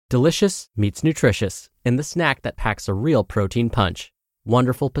Delicious meets nutritious in the snack that packs a real protein punch.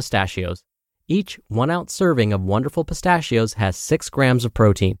 Wonderful Pistachios. Each 1-ounce serving of Wonderful Pistachios has 6 grams of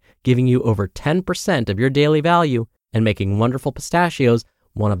protein, giving you over 10% of your daily value and making Wonderful Pistachios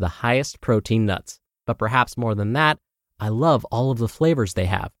one of the highest protein nuts. But perhaps more than that, I love all of the flavors they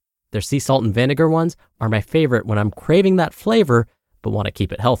have. Their sea salt and vinegar ones are my favorite when I'm craving that flavor but want to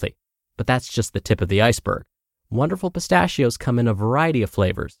keep it healthy. But that's just the tip of the iceberg. Wonderful Pistachios come in a variety of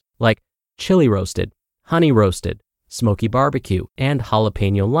flavors, like chili roasted, honey roasted, smoky barbecue, and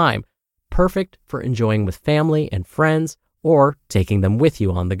jalapeno lime, perfect for enjoying with family and friends or taking them with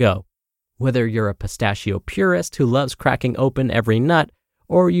you on the go. Whether you're a pistachio purist who loves cracking open every nut,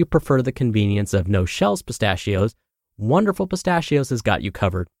 or you prefer the convenience of no-shells pistachios, Wonderful Pistachios has got you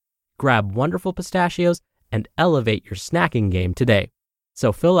covered. Grab Wonderful Pistachios and elevate your snacking game today.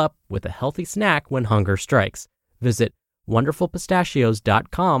 So fill up with a healthy snack when hunger strikes. Visit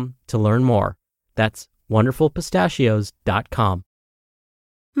wonderfulpistachios.com to learn more. That's wonderfulpistachios.com.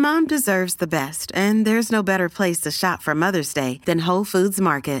 Mom deserves the best, and there's no better place to shop for Mother's Day than Whole Foods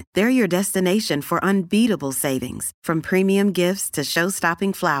Market. They're your destination for unbeatable savings, from premium gifts to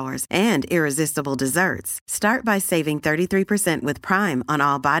show-stopping flowers and irresistible desserts. Start by saving 33% with Prime on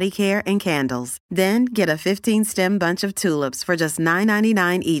all body care and candles. Then get a 15-stem bunch of tulips for just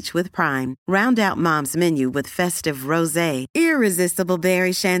 $9.99 each with Prime. Round out Mom's menu with festive rosé, irresistible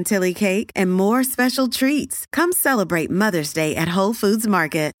berry chantilly cake, and more special treats. Come celebrate Mother's Day at Whole Foods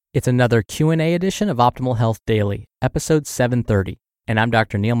Market. It's another Q&A edition of Optimal Health Daily, episode 730, and I'm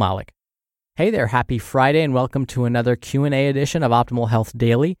Dr. Neil Malik. Hey there, happy Friday, and welcome to another Q&A edition of Optimal Health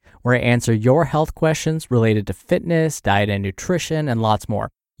Daily, where I answer your health questions related to fitness, diet and nutrition, and lots more.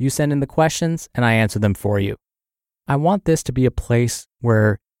 You send in the questions, and I answer them for you. I want this to be a place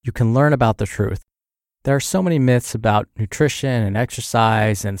where you can learn about the truth. There are so many myths about nutrition and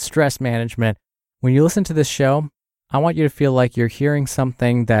exercise and stress management. When you listen to this show, I want you to feel like you're hearing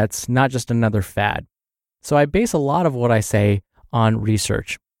something that's not just another fad. So I base a lot of what I say on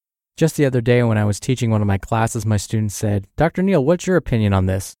research. Just the other day when I was teaching one of my classes, my student said, "Dr. Neil, what's your opinion on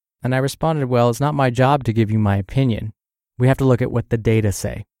this?" And I responded, "Well, it's not my job to give you my opinion. We have to look at what the data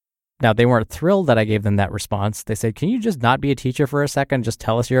say." Now, they weren't thrilled that I gave them that response. They said, "Can you just not be a teacher for a second? Just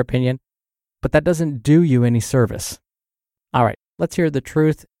tell us your opinion." But that doesn't do you any service. All right, let's hear the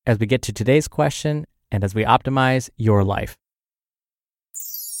truth as we get to today's question and as we optimize your life.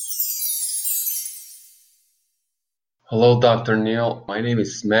 Hello, Dr. Neil. My name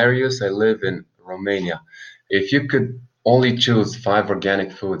is Marius. I live in Romania. If you could only choose 5 organic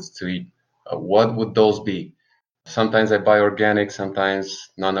foods to eat, what would those be? Sometimes I buy organic, sometimes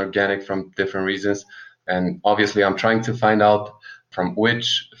non-organic from different reasons. And obviously, I'm trying to find out from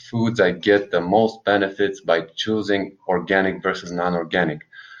which foods I get the most benefits by choosing organic versus non-organic.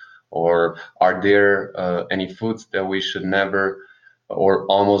 Or are there any foods that we should never or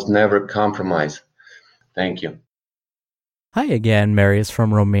almost never compromise? Thank you. Hi again, Marius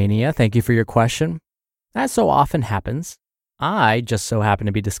from Romania. Thank you for your question. As so often happens, I just so happen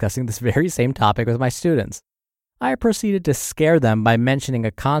to be discussing this very same topic with my students. I proceeded to scare them by mentioning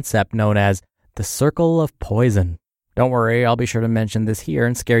a concept known as the circle of poison. Don't worry, I'll be sure to mention this here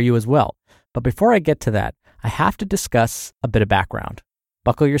and scare you as well. But before I get to that, I have to discuss a bit of background.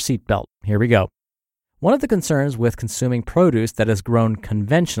 Buckle your seatbelt. Here we go. One of the concerns with consuming produce that is grown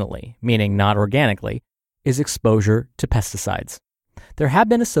conventionally, meaning not organically, is exposure to pesticides. There have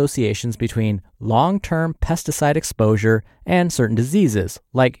been associations between long-term pesticide exposure and certain diseases,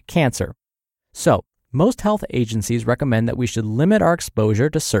 like cancer. So, most health agencies recommend that we should limit our exposure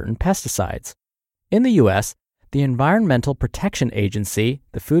to certain pesticides. In the U.S., the Environmental Protection Agency,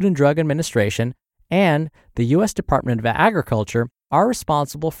 the Food and Drug Administration, and the U.S. Department of Agriculture are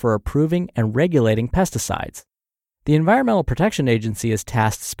responsible for approving and regulating pesticides. The Environmental Protection Agency is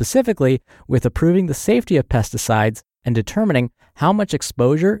tasked specifically with approving the safety of pesticides and determining how much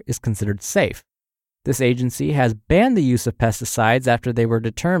exposure is considered safe. This agency has banned the use of pesticides after they were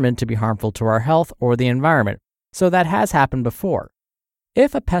determined to be harmful to our health or the environment, so that has happened before.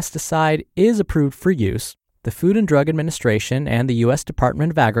 If a pesticide is approved for use, the Food and Drug Administration and the U.S.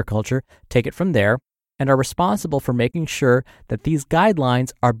 Department of Agriculture take it from there and are responsible for making sure that these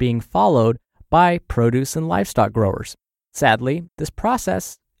guidelines are being followed by produce and livestock growers. Sadly, this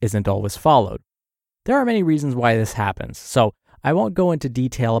process isn't always followed. There are many reasons why this happens, so I won't go into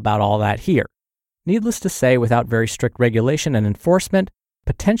detail about all that here. Needless to say, without very strict regulation and enforcement,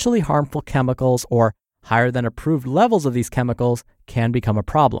 potentially harmful chemicals or higher than approved levels of these chemicals can become a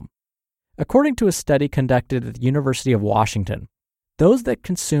problem. According to a study conducted at the University of Washington, those that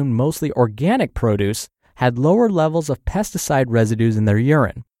consumed mostly organic produce had lower levels of pesticide residues in their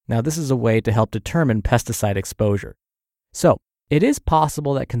urine. Now, this is a way to help determine pesticide exposure. So, it is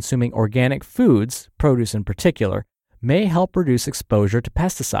possible that consuming organic foods, produce in particular, may help reduce exposure to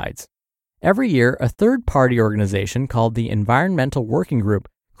pesticides. Every year, a third-party organization called the Environmental Working Group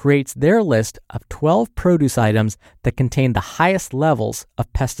creates their list of 12 produce items that contain the highest levels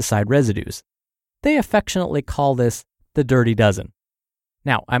of pesticide residues. They affectionately call this the Dirty Dozen.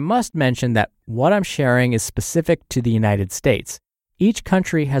 Now, I must mention that what I'm sharing is specific to the United States. Each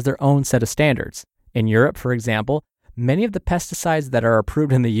country has their own set of standards. In Europe, for example, many of the pesticides that are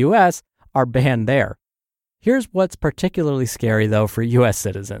approved in the US are banned there. Here's what's particularly scary, though, for US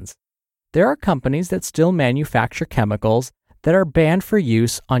citizens. There are companies that still manufacture chemicals that are banned for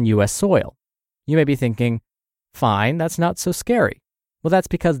use on US soil. You may be thinking, fine, that's not so scary. Well, that's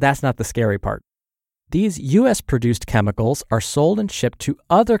because that's not the scary part. These US-produced chemicals are sold and shipped to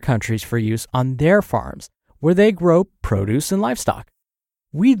other countries for use on their farms, where they grow produce and livestock.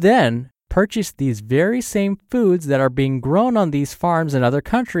 We then purchase these very same foods that are being grown on these farms in other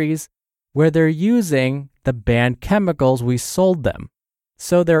countries where they're using the banned chemicals we sold them.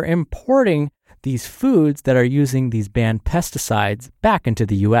 So they're importing these foods that are using these banned pesticides back into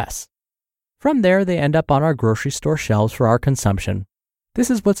the US. From there, they end up on our grocery store shelves for our consumption.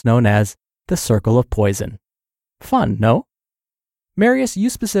 This is what's known as the circle of poison. Fun, no? Marius, you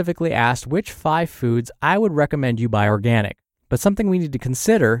specifically asked which 5 foods I would recommend you buy organic, but something we need to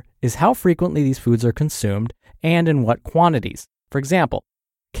consider is how frequently these foods are consumed and in what quantities. For example,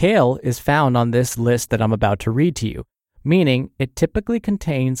 kale is found on this list that I'm about to read to you, meaning it typically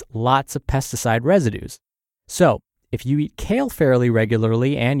contains lots of pesticide residues. So, if you eat kale fairly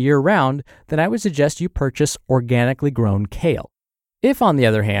regularly and year-round, then I would suggest you purchase organically grown kale. If, on the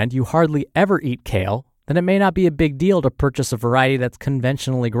other hand, you hardly ever eat kale, then it may not be a big deal to purchase a variety that's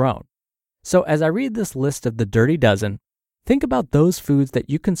conventionally grown. So, as I read this list of the Dirty Dozen, think about those foods that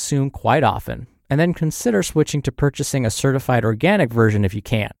you consume quite often, and then consider switching to purchasing a certified organic version if you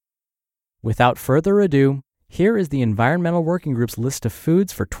can. Without further ado, here is the Environmental Working Group's list of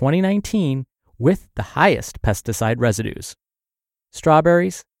foods for 2019 with the highest pesticide residues: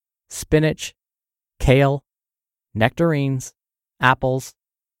 strawberries, spinach, kale, nectarines, apples,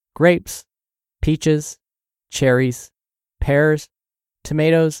 grapes, peaches, cherries, pears,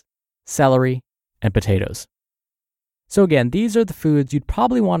 tomatoes, celery, and potatoes. So again, these are the foods you'd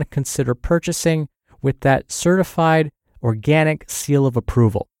probably want to consider purchasing with that certified organic seal of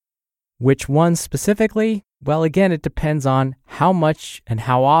approval. Which ones specifically? Well, again, it depends on how much and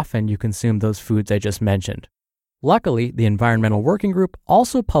how often you consume those foods I just mentioned. Luckily, the Environmental Working Group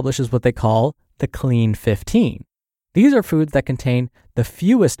also publishes what they call the Clean 15. These are foods that contain the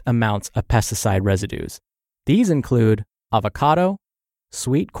fewest amounts of pesticide residues. These include avocado,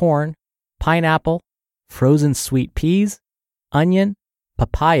 sweet corn, pineapple, frozen sweet peas, onion,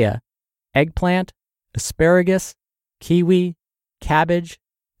 papaya, eggplant, asparagus, kiwi, cabbage,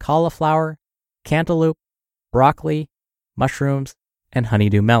 cauliflower, cantaloupe, broccoli, mushrooms, and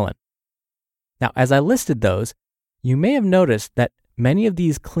honeydew melon. Now, as I listed those, you may have noticed that many of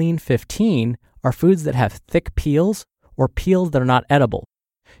these Clean 15 are foods that have thick peels or peels that are not edible.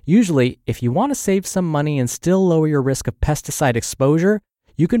 Usually, if you want to save some money and still lower your risk of pesticide exposure,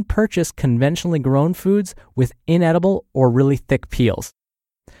 you can purchase conventionally grown foods with inedible or really thick peels.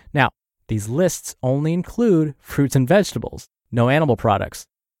 Now, these lists only include fruits and vegetables, no animal products.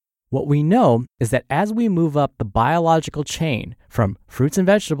 What we know is that as we move up the biological chain from fruits and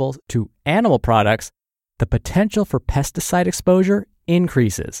vegetables to animal products, the potential for pesticide exposure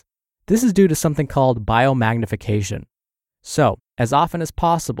increases. This is due to something called biomagnification. So, as often as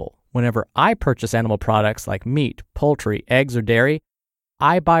possible, whenever I purchase animal products like meat, poultry, eggs, or dairy,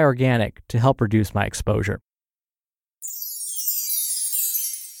 I buy organic to help reduce my exposure.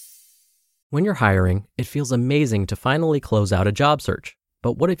 When you're hiring, it feels amazing to finally close out a job search.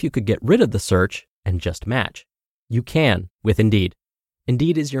 But what if you could get rid of the search and just match? You can with Indeed.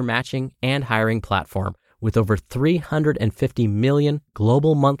 Indeed is your matching and hiring platform with over 350 million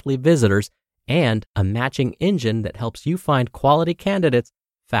global monthly visitors and a matching engine that helps you find quality candidates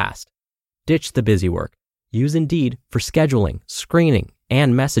fast. Ditch the busy work. Use Indeed for scheduling, screening,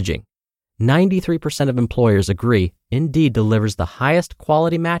 and messaging. 93% of employers agree Indeed delivers the highest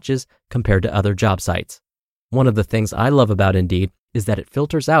quality matches compared to other job sites. One of the things I love about Indeed is that it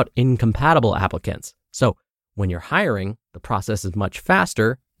filters out incompatible applicants. So when you're hiring, the process is much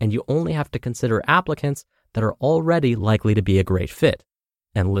faster and you only have to consider applicants that are already likely to be a great fit.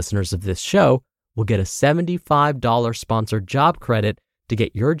 And listeners of this show will get a $75 sponsored job credit to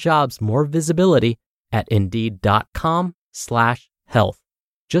get your jobs more visibility at Indeed.com/health.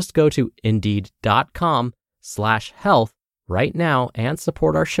 Just go to Indeed.com/health right now and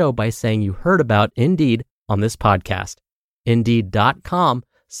support our show by saying you heard about Indeed on this podcast.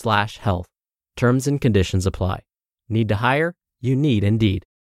 Indeed.com/health. Terms and conditions apply. Need to hire? You need Indeed.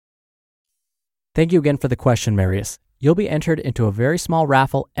 Thank you again for the question, Marius. You'll be entered into a very small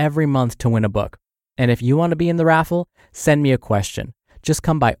raffle every month to win a book. And if you want to be in the raffle, send me a question. Just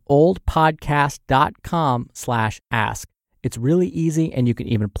come by oldpodcast.com/ask. It's really easy, and you can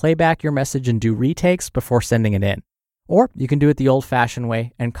even play back your message and do retakes before sending it in. Or you can do it the old-fashioned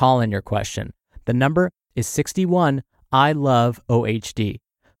way and call in your question. The number is 61 I love OHD.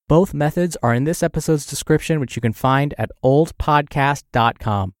 Both methods are in this episode's description, which you can find at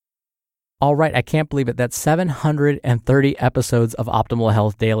oldpodcast.com. All right, I can't believe it. That's 730 episodes of Optimal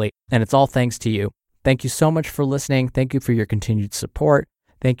Health Daily, and it's all thanks to you. Thank you so much for listening. Thank you for your continued support.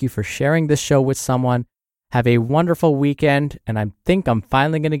 Thank you for sharing this show with someone. Have a wonderful weekend, and I think I'm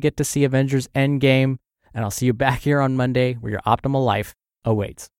finally going to get to see Avengers Endgame, and I'll see you back here on Monday where your optimal life awaits.